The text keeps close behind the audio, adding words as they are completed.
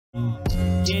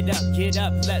Get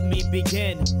up, let me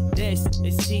begin. This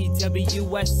is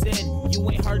TWSN.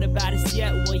 You ain't heard about us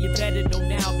yet, well you better know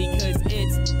now, because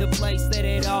it's the place that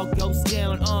it all goes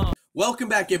down. Welcome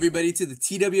back, everybody, to the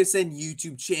TWSN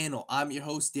YouTube channel. I'm your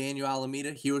host, Daniel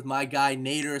Alameda, here with my guy,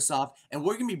 Nader Asaf, and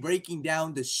we're going to be breaking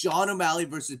down the Sean O'Malley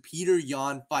versus Petr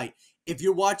Yan fight. If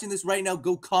you're watching this right now,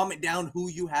 go comment down who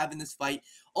you have in this fight.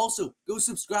 Also, go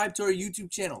subscribe to our YouTube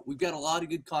channel. We've got a lot of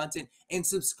good content, and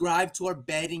subscribe to our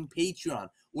betting Patreon.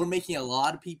 We're making a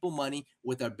lot of people money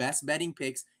with our best betting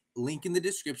picks. Link in the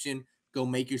description. Go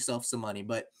make yourself some money.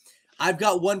 But I've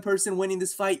got one person winning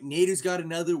this fight. Nader's got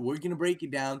another. We're going to break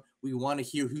it down. We want to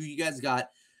hear who you guys got.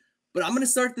 But I'm going to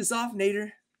start this off,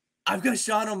 Nader. I've got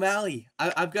Sean O'Malley.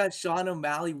 I've got Sean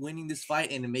O'Malley winning this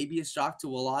fight, and it may be a shock to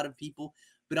a lot of people.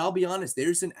 But I'll be honest,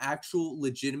 there's an actual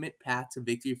legitimate path to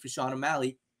victory for Sean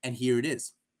O'Malley, and here it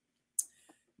is.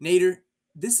 Nader,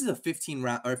 this is a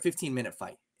 15-minute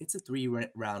fight. It's a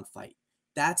 3-round fight.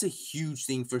 That's a huge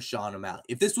thing for Sean O'Malley.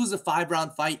 If this was a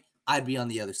 5-round fight, I'd be on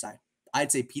the other side.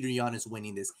 I'd say Petr Yan is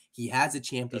winning this. He has a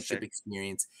championship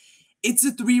experience. It's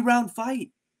a 3-round fight.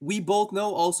 We both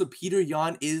know also Petr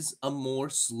Yan is a more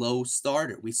slow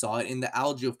starter. We saw it in the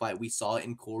Aljo fight. We saw it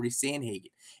in Corey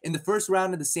Sandhagen. In the first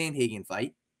round of the Sandhagen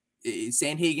fight,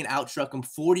 Sandhagen outstruck him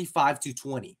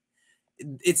 45-20.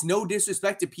 It's no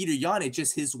disrespect to Petr Yan. It's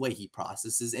just his way. He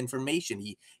processes information.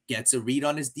 He gets a read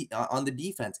on his on the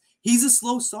defense. He's a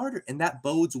slow starter, and that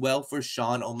bodes well for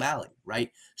Sean O'Malley,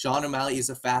 right? Sean O'Malley is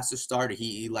a faster starter.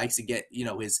 He likes to get,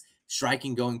 his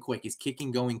striking going quick, his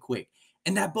kicking going quick.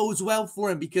 And that bodes well for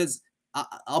him because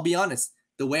I'll be honest,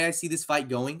 the way I see this fight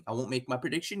going, I won't make my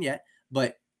prediction yet,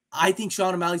 but I think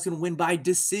Sean O'Malley's going to win by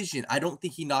decision. I don't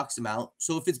think he knocks him out.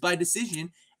 So if it's by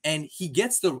decision and he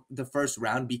gets the first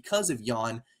round because of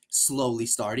Yan slowly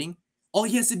starting, all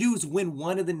he has to do is win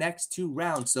one of the next 2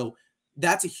 rounds. So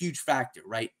that's a huge factor,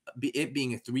 right? It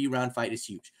being a 3-round fight is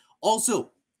huge.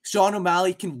 Also, Sean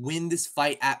O'Malley can win this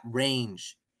fight at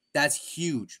range. That's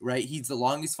huge, right? He's the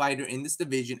longest fighter in this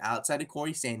division outside of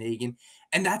Corey Sandhagen,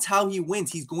 and that's how he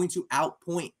wins. He's going to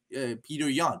outpoint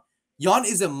Petr Yan. Yan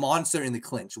is a monster in the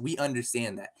clinch. We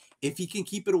understand that. If he can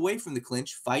keep it away from the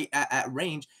clinch, fight at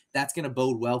range, that's going to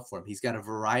bode well for him. He's got a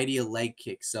variety of leg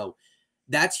kicks, so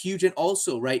that's huge. And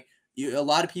also, right, a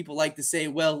lot of people like to say,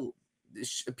 well,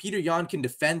 Petr Yan can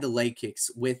defend the leg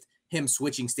kicks with him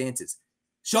switching stances.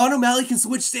 Sean O'Malley can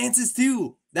switch stances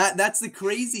too. That's the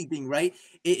crazy thing, right?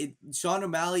 Sean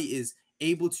O'Malley is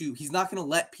able to, he's not going to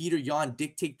let Petr Yan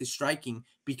dictate the striking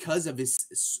because of his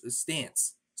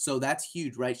stance. So that's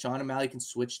huge, right? Sean O'Malley can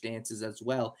switch stances as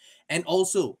well. And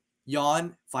also,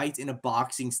 Yan fights in a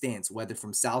boxing stance, whether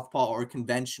from southpaw or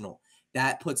conventional.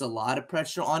 That puts a lot of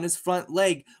pressure on his front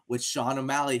leg, which Sean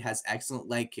O'Malley has excellent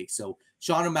leg kicks. So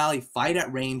Sean O'Malley, fight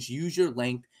at range, use your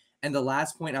length. And the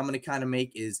last point I'm going to kind of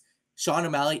make is Sean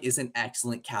O'Malley is an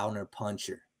excellent counter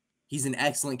puncher. He's an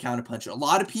excellent counter puncher. A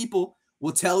lot of people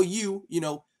will tell you,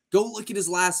 go look at his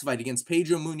last fight against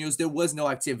Pedro Munoz. There was no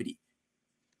activity.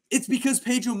 It's because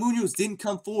Pedro Munoz didn't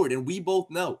come forward, and we both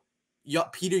know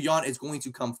Petr Yan is going to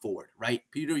come forward, right?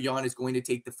 Petr Yan is going to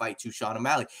take the fight to Sean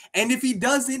O'Malley. And if he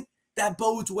doesn't, that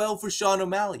bodes well for Sean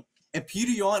O'Malley. If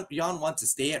Petr Yan wants to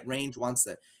stay at range, wants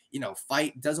to,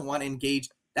 fight, doesn't want to engage,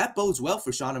 that bodes well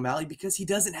for Sean O'Malley because he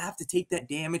doesn't have to take that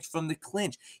damage from the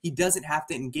clinch. He doesn't have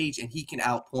to engage, and he can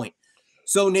outpoint.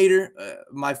 So, Nader,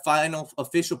 my final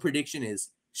official prediction is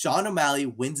Sean O'Malley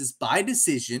wins this by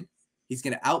decision. He's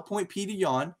going to outpoint Petr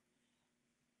Yan,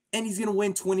 and he's going to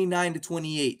win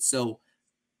 29-28. So,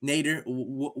 Nader,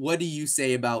 what do you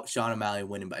say about Sean O'Malley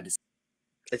winning by decision?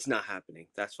 It's not happening.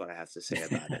 That's what I have to say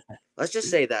about it. Let's just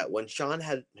say that when Sean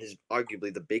had his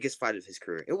arguably the biggest fight of his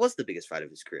career, it was the biggest fight of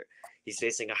his career. He's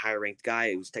facing a higher-ranked guy.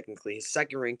 It was technically his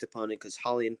second-ranked opponent because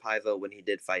Raulian Paiva, when he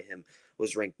did fight him,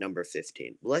 was ranked number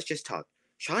 15. But let's just talk.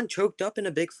 Sean choked up in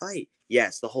a big fight.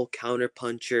 Yes, the whole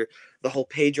counter-puncher, the whole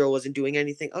Pedro wasn't doing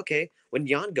anything. Okay, when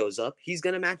Yan goes up, he's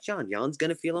going to match Yan. Yan's going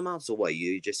to feel him out. So what,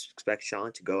 you just expect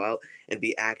Sean to go out and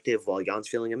be active while Yan's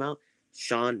feeling him out?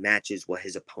 Sean matches what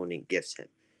his opponent gives him.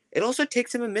 It also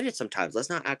takes him a minute sometimes. Let's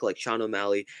not act like Sean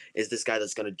O'Malley is this guy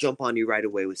that's going to jump on you right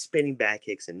away with spinning back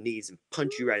kicks and knees and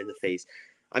punch you right in the face.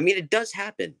 I mean, it does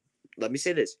happen. Let me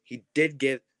say this. He did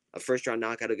give a first-round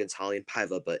knockout against Raulian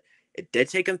Paiva, but it did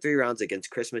take him 3 rounds against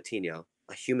Chris Matinho,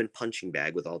 a human punching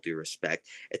bag with all due respect.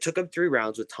 It took him 3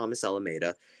 rounds with Thomas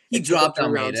Alameda. He dropped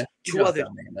Almeida.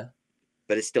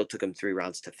 But it still took him 3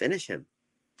 rounds to finish him.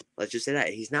 Let's just say that.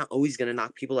 He's not always going to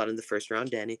knock people out in the first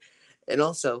round, Danny. And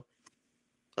also,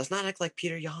 let's not act like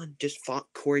Petr Yan just fought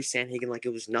Corey Sandhagen like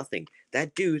it was nothing.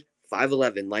 That dude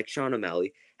 5'11", like Sean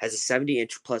O'Malley, has a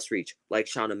 70-inch plus reach, like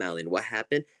Sean O'Malley. And what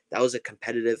happened? That was a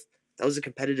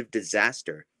competitive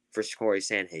disaster for Corey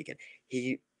Sandhagen.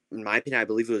 He, in my opinion, I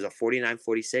believe it was a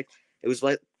 49-46. It was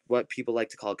what people like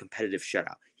to call a competitive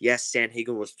shutout. Yes,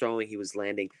 Sandhagen was throwing, he was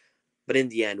landing, but in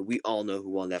the end, we all know who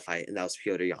won that fight, and that was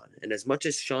Petr Yan. And as much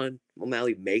as Sean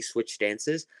O'Malley may switch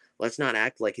stances, let's not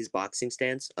act like his boxing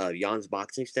stance, Jan's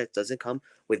boxing stance, doesn't come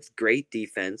with great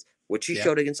defense, which he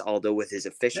showed against Aldo with his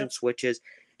efficient switches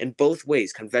in both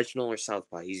ways, conventional or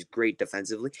southpaw. He's great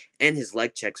defensively, and his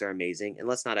leg checks are amazing. And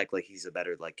let's not act like he's a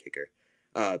better leg kicker.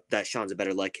 That Sean's a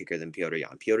better leg kicker than Petr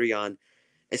Yan. Petr Yan,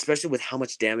 especially with how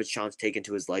much damage Sean's taken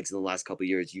to his legs in the last couple of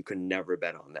years, you can never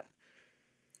bet on that.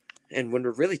 And when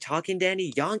we're really talking,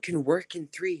 Danny, Yan can work in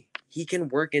 3. He can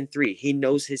work in 3. He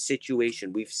knows his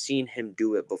situation. We've seen him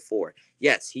do it before.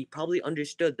 Yes, he probably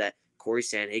understood that Corey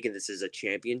Sandhagen, this is a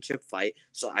championship fight,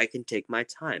 so I can take my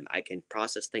time. I can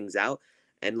process things out.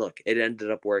 And look, it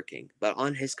ended up working. But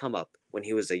on his come up, when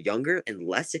he was a younger and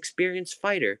less experienced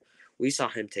fighter, we saw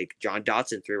him take John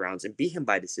Dodson 3 rounds and beat him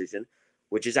by decision,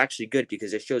 which is actually good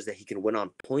because it shows that he can win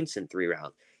on points in 3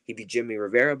 rounds. He beat Jimmy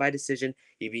Rivera by decision.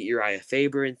 He beat Uriah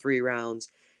Faber in 3 rounds.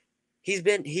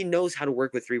 He knows how to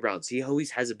work with 3 rounds. He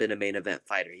always has been a main event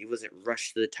fighter. He wasn't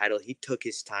rushed to the title. He took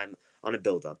his time on a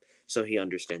build-up, so he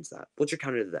understands that. What's your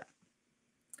counter to that?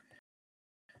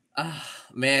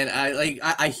 Man,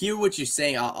 I hear what you're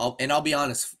saying. I'll be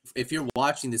honest. If you're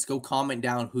watching this, go comment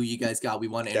down who you guys got. We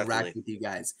want to interact with you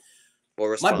guys.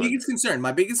 My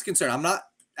biggest concern. I'm not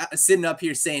sitting up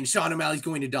here saying Sean O'Malley's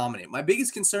going to dominate. My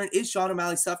biggest concern is Sean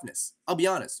O'Malley's toughness. I'll be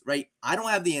honest, right? I don't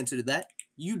have the answer to that.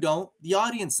 You don't. The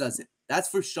audience doesn't. That's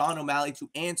for Sean O'Malley to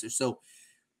answer. So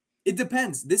it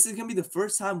depends. This is going to be the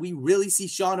first time we really see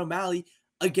Sean O'Malley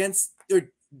against or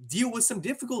deal with some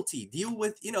difficulty, deal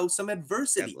with, some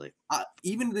adversity.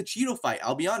 Even the Cheeto fight,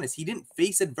 I'll be honest, he didn't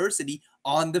face adversity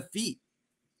on the feet.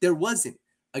 There wasn't.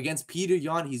 Against Petr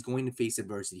Yan, he's going to face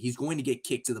adversity. He's going to get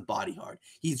kicked to the body hard.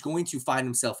 He's going to find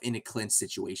himself in a clinch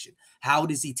situation. How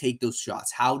does he take those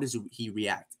shots? How does he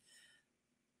react?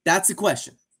 That's the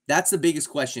question. That's the biggest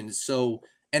question. So,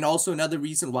 and also another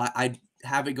reason why I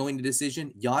have it going to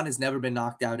decision, Yan has never been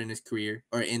knocked out in his career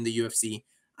or in the UFC.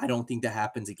 I don't think that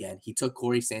happens again. He took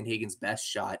Corey Sandhagen's best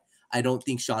shot. I don't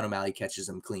think Sean O'Malley catches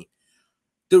him clean.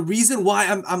 The reason why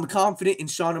I'm confident in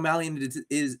Sean O'Malley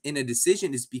in a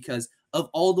decision is because of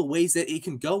all the ways that it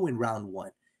can go in round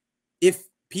 1. If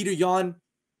Petr Yan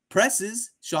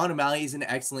presses, Sean O'Malley is an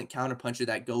excellent counterpuncher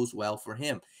that goes well for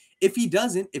him. If he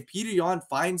doesn't, if Petr Yan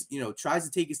finds, tries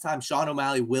to take his time, Sean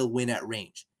O'Malley will win at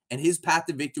range. And his path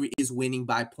to victory is winning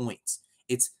by points.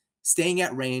 It's staying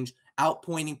at range,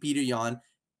 outpointing Petr Yan.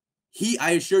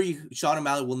 I assure you, Sean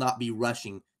O'Malley will not be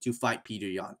rushing to fight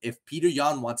Petr Yan. If Petr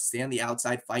Yan wants to stay on the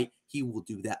outside fight, he will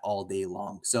do that all day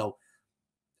long. So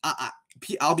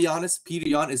I'll be honest, Petr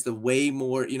Yan is the way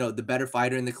more, the better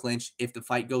fighter in the clinch. If the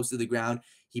fight goes to the ground,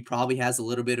 he probably has a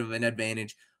little bit of an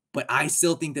advantage. But I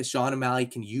still think that Sean O'Malley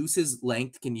can use his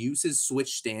length, can use his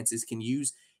switch stances, can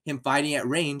use him fighting at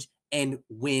range and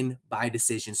win by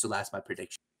decision. So that's my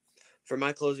prediction. For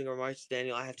my closing remarks,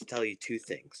 Daniel, I have to tell you 2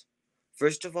 things.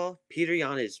 First of all, Petr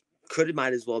Yan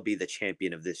might as well be the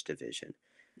champion of this division.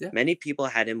 Yeah. Many people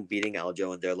had him beating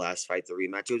Aljo in their last fight, the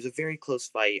rematch. It was a very close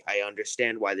fight. I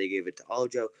understand why they gave it to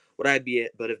Aljo. Would I have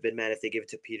been mad if they gave it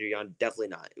to Petr Yan? Definitely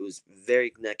not. It was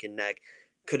very neck and neck.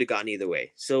 Could have gone either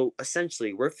way. So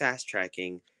essentially, we're fast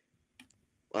tracking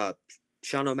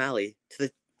Sean O'Malley to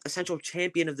the essential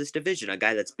champion of this division, a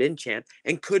guy that's been champ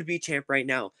and could be champ right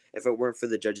now if it weren't for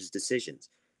the judges' decisions.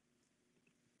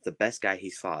 The best guy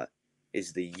he's fought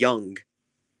is the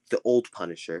old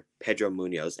Punisher, Pedro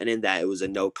Munoz, and in that it was a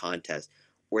no contest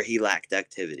where he lacked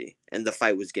activity and the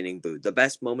fight was getting booed. The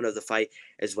best moment of the fight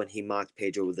is when he mocked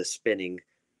Pedro with a spinning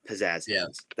pizzazz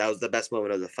hands. That was the best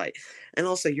moment of the fight. And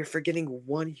also, you're forgetting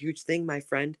one huge thing, my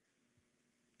friend.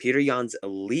 Petr Yan's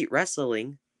elite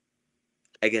wrestling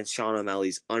against Sean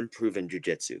O'Malley's unproven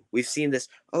jiu-jitsu. We've seen this,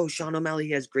 Sean O'Malley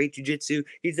has great jiu-jitsu.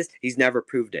 He's never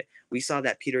proved it. We saw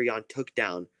that Petr Yan took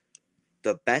down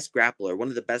the best grappler, one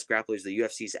of the best grapplers the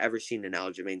UFC's ever seen in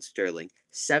Aljamain Sterling,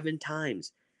 7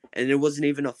 times. And it wasn't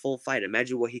even a full fight.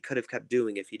 Imagine what he could have kept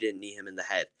doing if he didn't knee him in the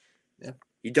head. Yeah.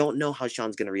 You don't know how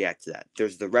Sean's going to react to that.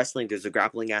 There's the wrestling, there's the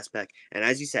grappling aspect. And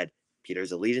as you said,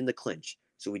 Peter's a lead in the clinch.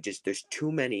 So there's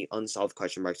too many unsolved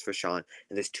question marks for Sean.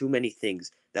 And there's too many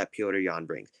things that Petr Yan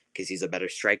brings. Because he's a better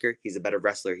striker, he's a better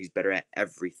wrestler, he's better at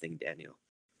everything, Daniel.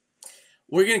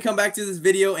 We're going to come back to this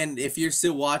video, and if you're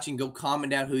still watching, go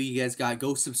comment down who you guys got.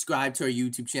 Go subscribe to our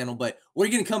YouTube channel, but we're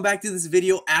going to come back to this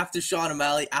video after Sean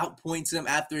O'Malley outpoints him,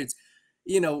 after it's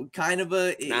kind of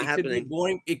a Not it could be happening.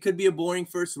 boring. It could be a boring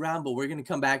first round, but we're gonna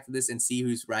come back to this and see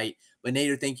who's right. But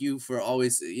Nader, thank you for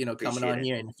always, coming Appreciate on it.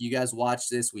 here. And if you guys watch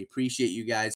this, we appreciate you guys.